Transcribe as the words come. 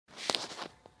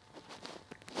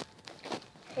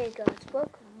Hey guys,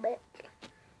 welcome back.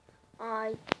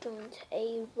 I joined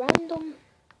a random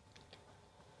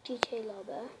GTA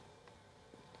lobby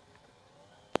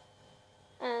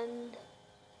and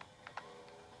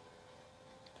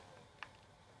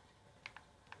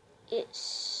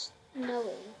it's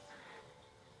snowing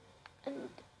and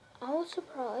I was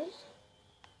surprised,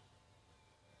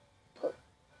 but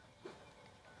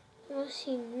I've never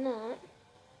seen that.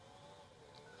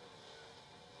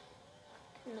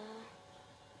 No.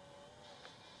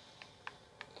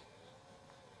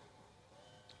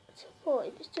 So I thought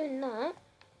if it's doing that,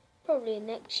 probably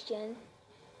next gen,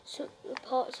 so the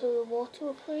parts of the water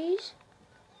will freeze.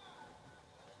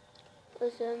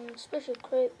 There's special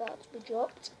crate about to be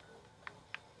dropped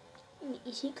in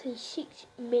exactly 6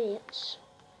 minutes.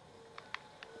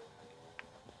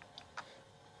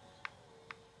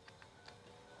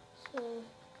 So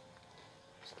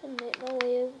just gonna make my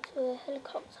way over to the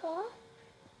helicopter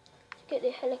to get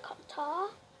the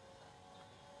helicopter.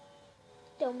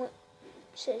 Then what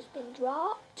says been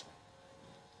dropped.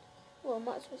 Well, I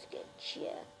might as well get a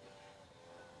jet.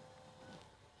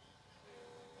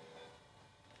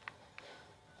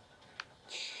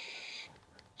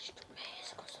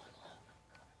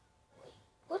 Wait,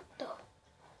 what the?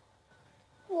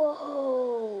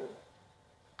 Whoa,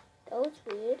 that was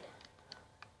weird.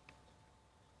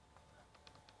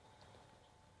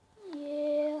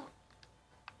 Yeah,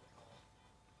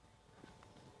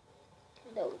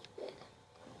 that was weird.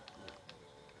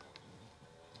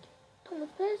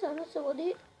 Thomas Players, I must have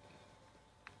it.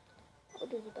 I'll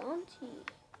do the bounty.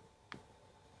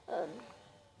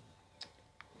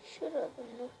 Should have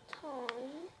enough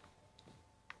time.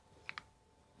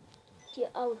 Yeah,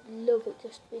 I would love it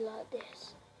just to be like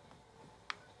this.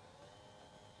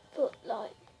 But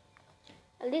like,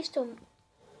 at least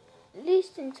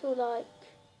until like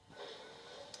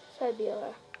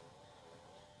February.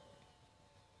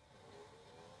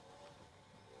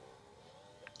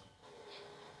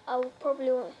 I would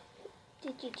probably want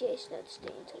Gta5 not to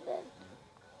stay until then,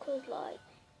 cause like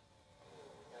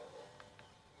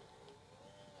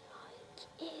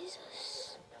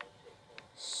Jesus,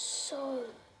 so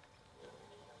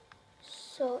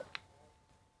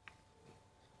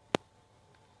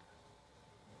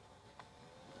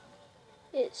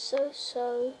it's so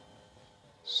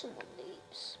someone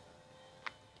leaves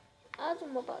as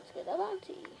I'm about to get a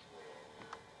bounty.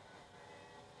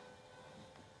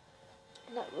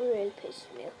 And that really pisses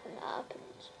me off when that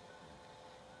happens.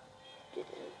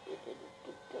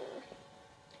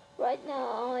 Right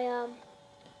now I am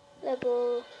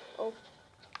level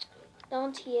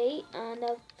 98 and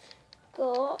I've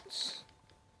got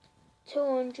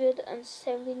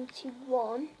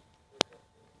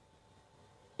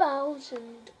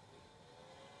 271,000.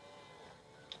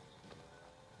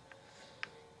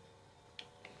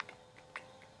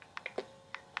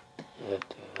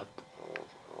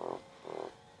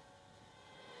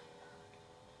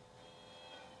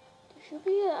 There should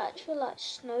be an actual like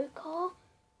snow car.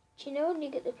 Do you know when you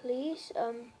get the police?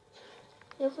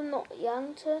 You're from not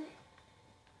Yankton.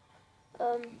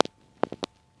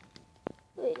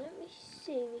 Wait, let me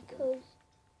see because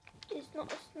it's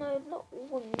not snowed not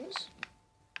once.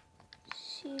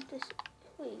 See this.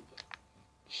 Wait,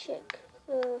 check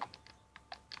the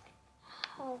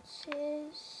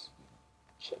houses.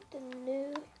 Check the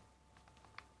new.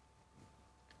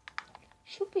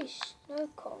 Should be snow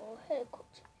car or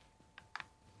helicopter.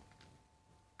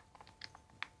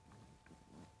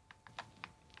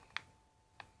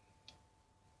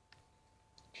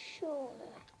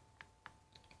 Surely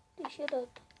they should have.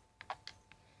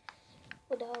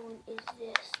 What I want is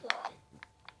this line.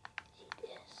 See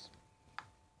this?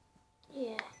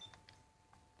 Yeah.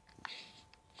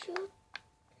 Should.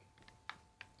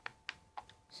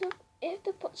 So if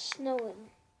they put snow in,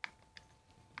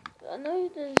 I know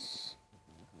there's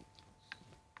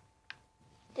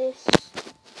this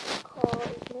car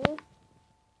is new.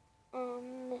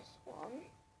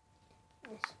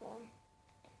 This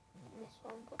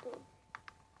one, but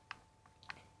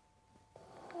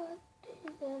is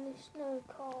there any snow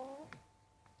car?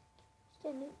 Is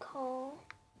there any car?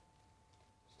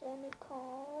 Is there any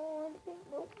car? Anything?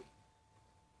 Nope.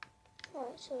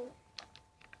 Right, so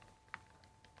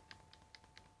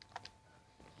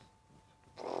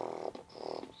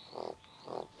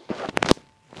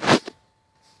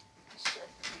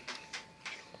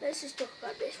let's just talk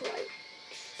about this, right?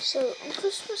 So on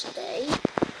Christmas Day,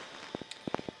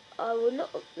 I will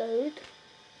not upload.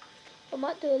 I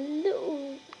might do a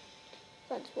little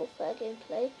Advanced Warfare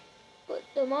gameplay, but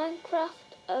the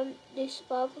Minecraft, the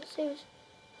survival series,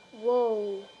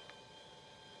 whoa!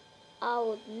 I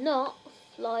would not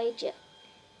fly a jet.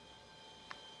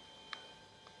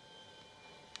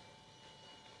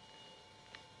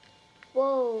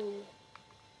 Whoa.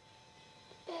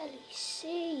 Barely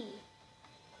see.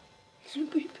 This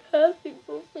would be perfect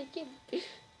for freaking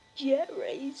jet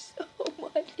race. Oh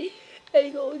my. And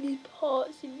you got all these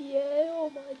parts in the air. Oh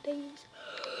my days.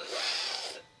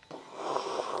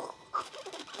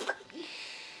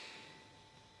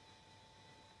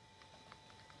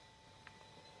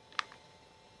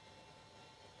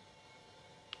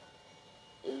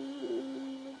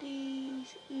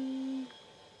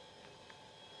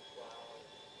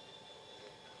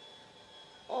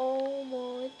 Oh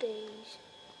my days.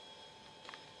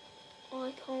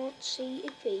 I can't see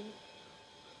a thing.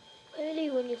 Really,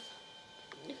 when you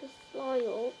fly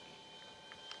up.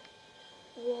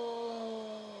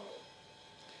 Whoa.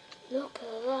 Look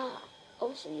at that.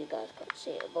 Obviously you guys can't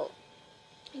see it, but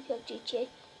if you have GTA,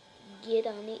 get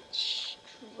on it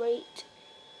straight.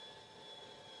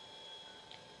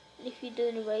 And if you're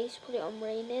doing a race, put it on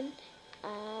raining,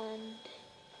 and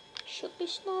should be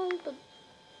snow, but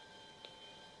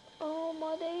oh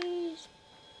my days.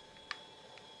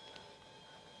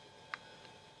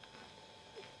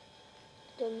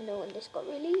 Don't even know when this got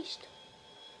released.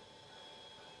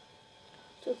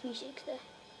 So 360 there.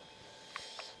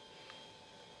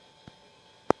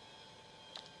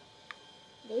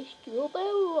 Let's do a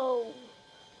barrel roll.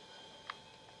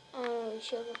 Oh,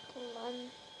 sugar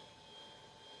plan.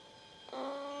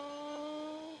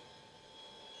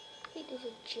 Wait, there's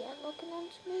a jet looking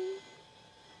onto me.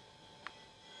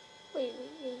 Wait.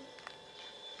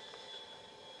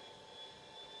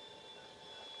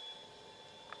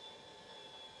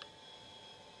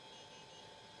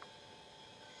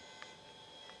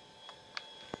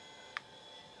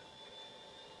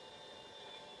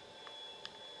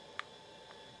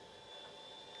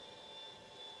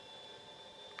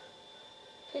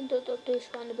 I think they'll do is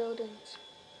find the buildings.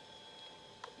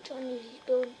 I'm trying to use these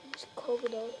buildings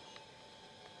covered up.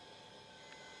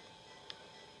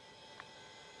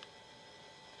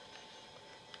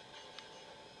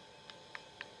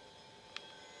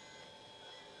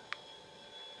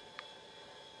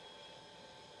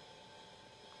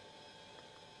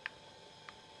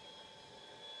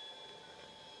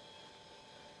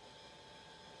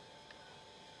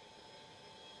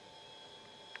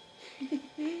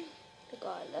 The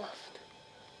guy left.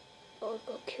 Oh,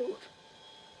 got killed.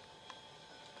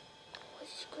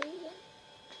 What's his screen then?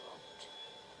 Dropped.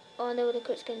 Oh, I know where the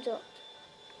crit skin dropped.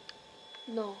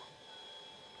 No.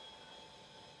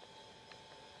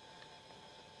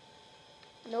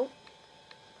 Nope.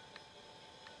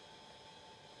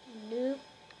 Nope.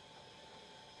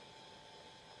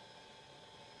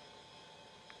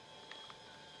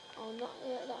 I will not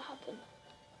let that happen.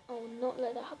 I will not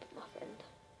let that happen, my friend.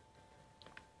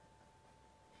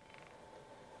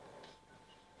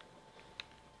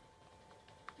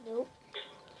 Nope.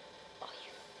 Oh,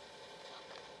 you fuck.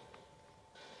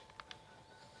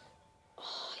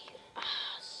 Oh, you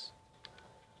ass.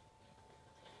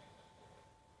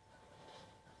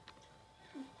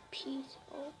 Piece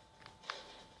of.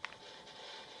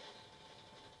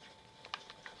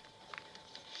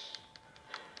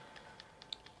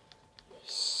 You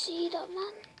see that,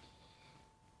 man?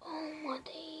 Oh my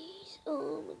days.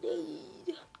 Oh my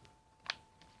days.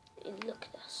 And look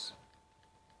at us.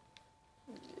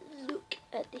 Look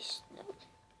at this snow.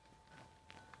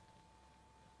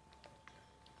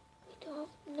 We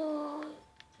don't know.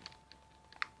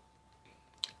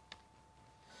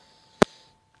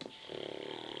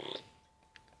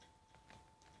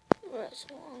 Right, so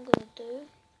what I'm going to do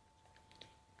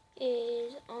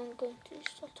is I'm going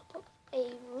to start up a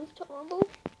rooftop rumble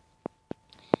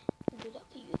and do that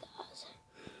for you guys.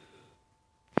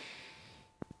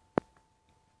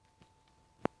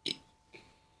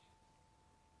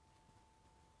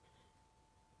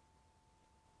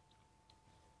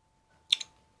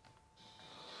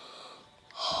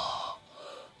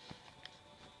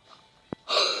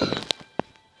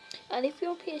 And if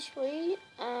you're on PS3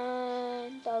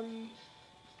 and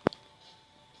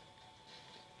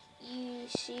you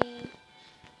see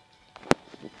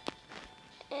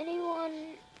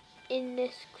anyone in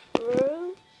this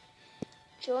crew,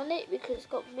 join it, because it's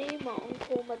got me, my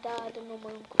uncle, my dad and all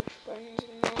my uncle's friends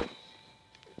in there.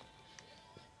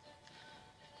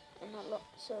 And a lot,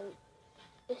 so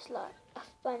it's like a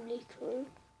family crew.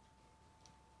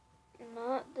 And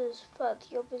that, there's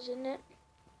 30 others in it.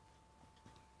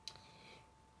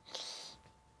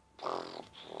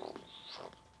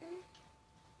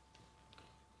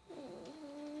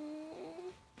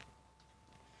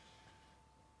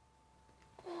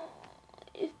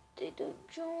 If they don't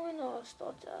join, I'll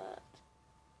start at.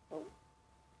 Oh,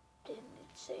 didn't need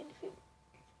to say anything.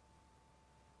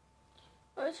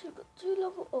 I actually got 2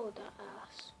 level. Oh, that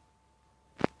ass.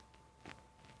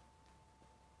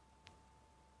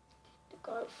 The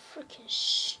guy freaking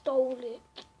stole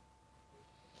it.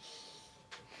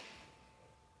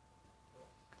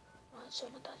 Right, so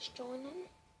that's joining.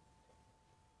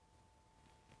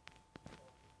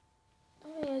 I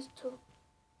think he has a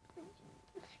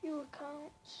few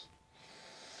accounts.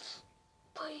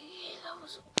 But yeah, that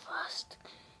was fast.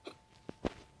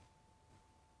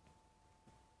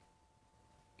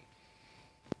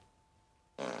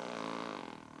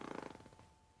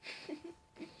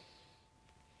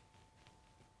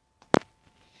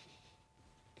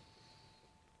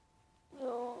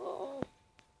 Oh.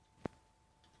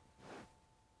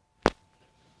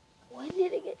 When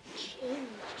did it get changed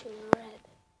to red?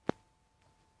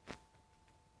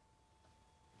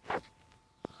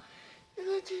 It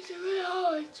got changed to red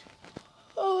heart.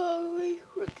 Oh, my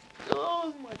freaking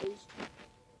oh my days.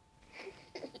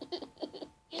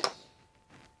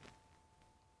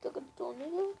 Look at the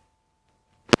tornado.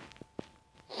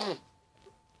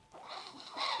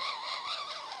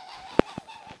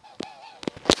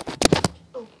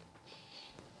 Oh.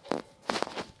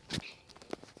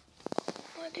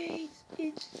 My days,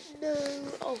 it's no.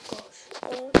 Oh gosh. That's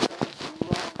wrong.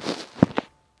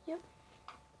 Yep.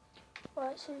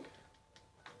 Right, so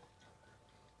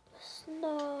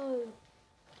snow.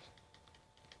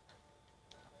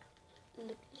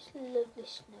 Look, it's lovely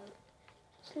snow.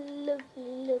 It's lovely,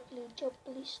 lovely,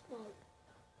 jubbly snow.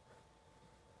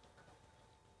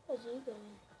 Where's he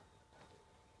going?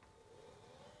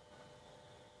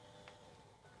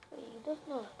 Wait, he does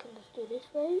not. Can I do this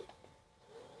way?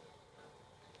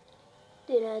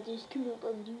 Did I just come up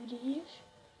and do this?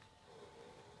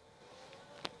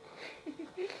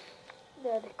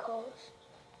 There are the cars.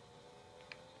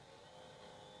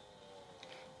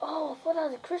 Oh, I thought that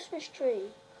was a Christmas tree.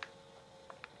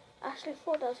 I actually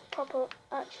thought that was a proper,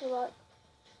 actual like.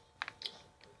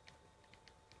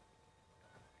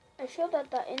 I showed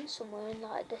that in somewhere in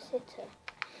like the city.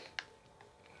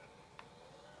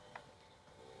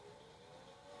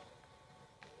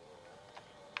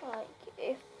 Like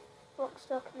if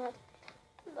Rockstar can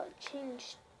like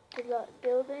change the like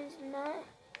buildings and that.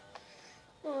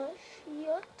 Not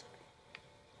yet.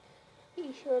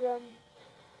 You should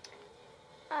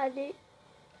add it.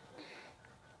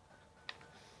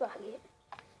 Fuck it.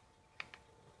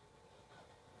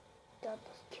 Dad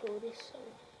just killed this so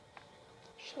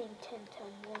shame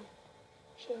 10-10-1.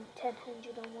 Shame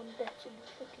 10-101 deaths in the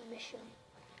fucking mission.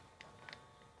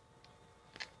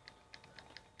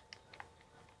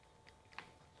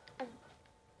 And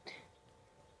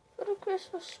for the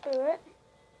Christmas spirit,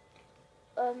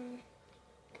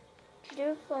 to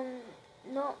do from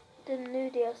not the new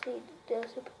DLC, the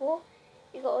DLC before,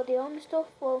 you got all the armor stuff.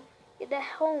 Well, get the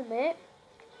helmet,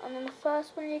 and then the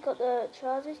first one you got the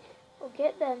trousers. Well,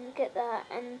 get them, get that,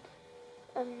 and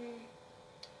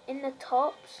in the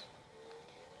tops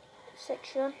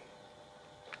section,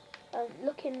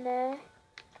 look in there,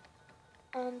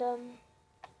 and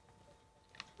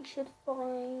you should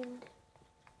find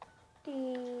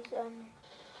these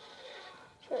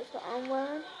shirts that I'm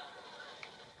wearing.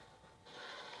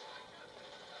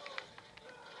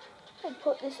 And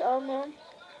put this armor on,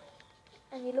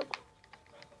 and you look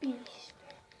beast.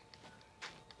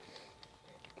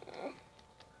 Yeah.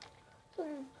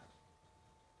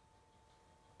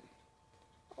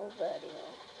 Oh, very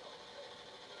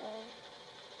well.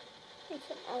 Need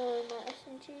some ammo in my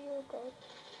SMG, oh god.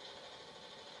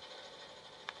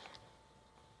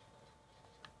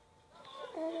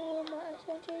 Ammo in my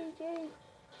SMG.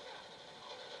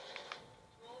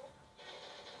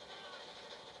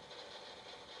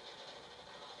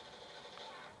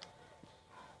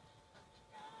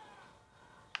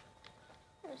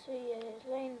 So yeah, it's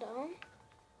laying down.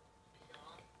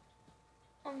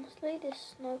 Honestly,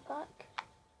 this snowpack.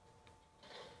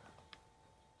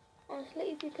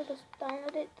 Honestly, if you could just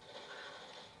download it.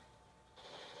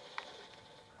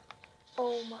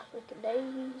 Oh my freaking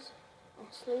days. I'm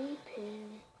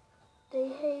sleeping. They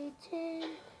hating.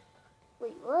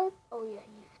 Wait, what? Oh yeah,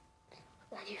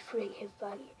 you freaking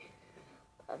faggot.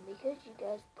 Because you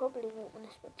guys probably won't want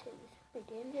to spectate this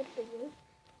video in the video.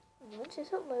 And once this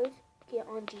uploads, get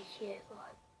on GTA 5.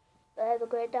 But have a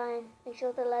great time. Make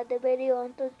sure to like the video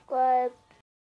and subscribe.